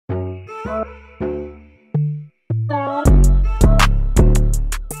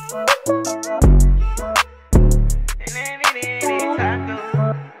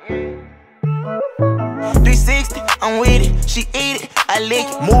lick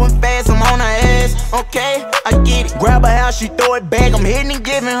it. Moving fast, I'm on her ass. Okay, I get it. Grab her hair, she throw it back. I'm hitting and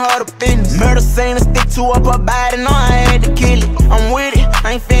giving her the business. Murder scene to stick to up her body. No, I had to kill it. I'm with it,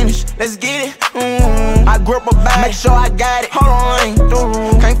 I ain't finished. Let's get it. I grip her back, make sure I got it. Hold on, I ain't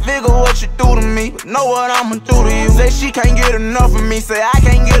through. Can't figure what you do to me, but know what I'ma do to you. Say she can't get enough of me, say I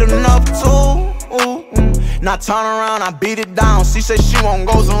can't get enough too. Now turn around, I beat it down. She say she want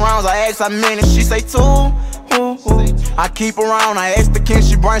goes and rounds. I ask how many, she say two. I keep around, I ask the can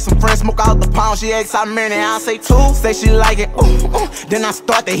she bring some friends, smoke out the pound. She asks how many, I say two. Say she like it, then I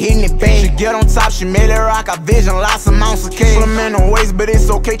start to hitting it big. She get on top, she made it rock, I vision lots of amounts of cake. Slim in her waist, but it's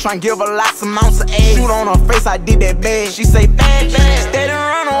okay, try and give her lots of amounts of eggs. Shoot on her face, I did that bad. She say bad, bad, steady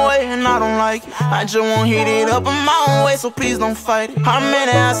run away, and I don't like it. I just won't hit it up in my own way, so please don't fight it. How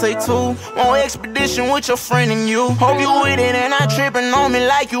many, I say two. One expedition with your friend and you. Hope you with it and not tripping on me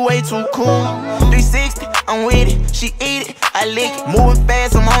like you way too cool. 360, I'm with it, she eat it, I lick it. Moving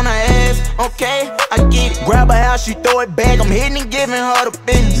fast, I'm on her ass. Okay, I get it. Grab her hair, she throw it back. I'm hitting and giving her the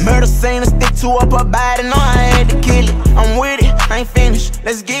business. Murder scene to stick to up her body. No, I had to kill it. I'm with it, I ain't finished.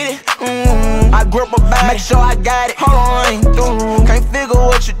 Let's get it. I grip her back, make sure I got it. Hold on, I ain't through. Can't figure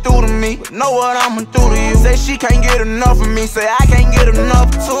what you do to me, but know what I'ma do to you. Say she can't get enough of me, say I can't get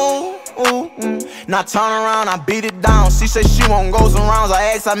enough too. Now turn around, I beat it down. She say she want goes and rounds.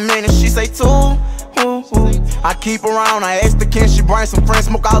 I ask how many, she say two. I keep around, I ask the can she bring some friends,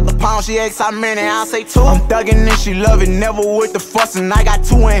 smoke out the pound. She asks how many, I say two. I'm thuggin' and she love it, never with the fussin'. I got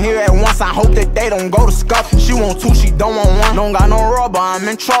two in here at once, I hope that they don't go to scuffin'. She want two, she don't want one. Don't got no rubber, I'm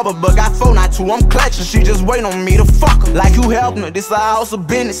in trouble, but got four, not two, I'm clutching. She just wait on me to fuck her. Like you helping her, this a house of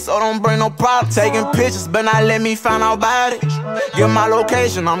business, so don't bring no problem. Taking pictures, but not let me find out about it. Give my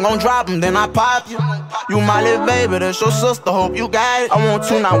location, I'm gon' drop them, then I pop you. You my little baby, that's your sister, hope you got it. I want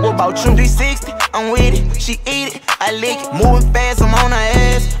two, now what about you? 360, I'm with it, she eat it, I lick it. Moving fast, I'm on her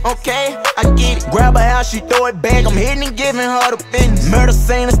ass. Okay, I get it. Grab her hair, she throw it back. I'm hitting and giving her the business. Murder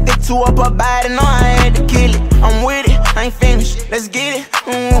scene to stick to up her body. No, I had to kill it. I'm with it, I ain't finished. Let's get it.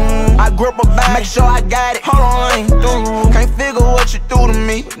 I grip her back, make sure I got it. Hold on, I ain't through. Can't figure what you do to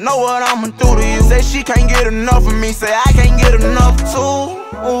me, but know what I'ma do to you. Say she can't get enough of me, say I can't get enough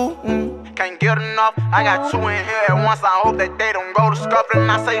too. Can't get enough, I got two in here at once. I hope that they don't go to scuffling.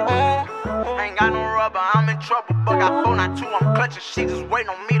 I say, ain't got no rubber, I'm in trouble, but got four, not two, I'm clutching. She just waiting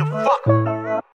on me to fuck her.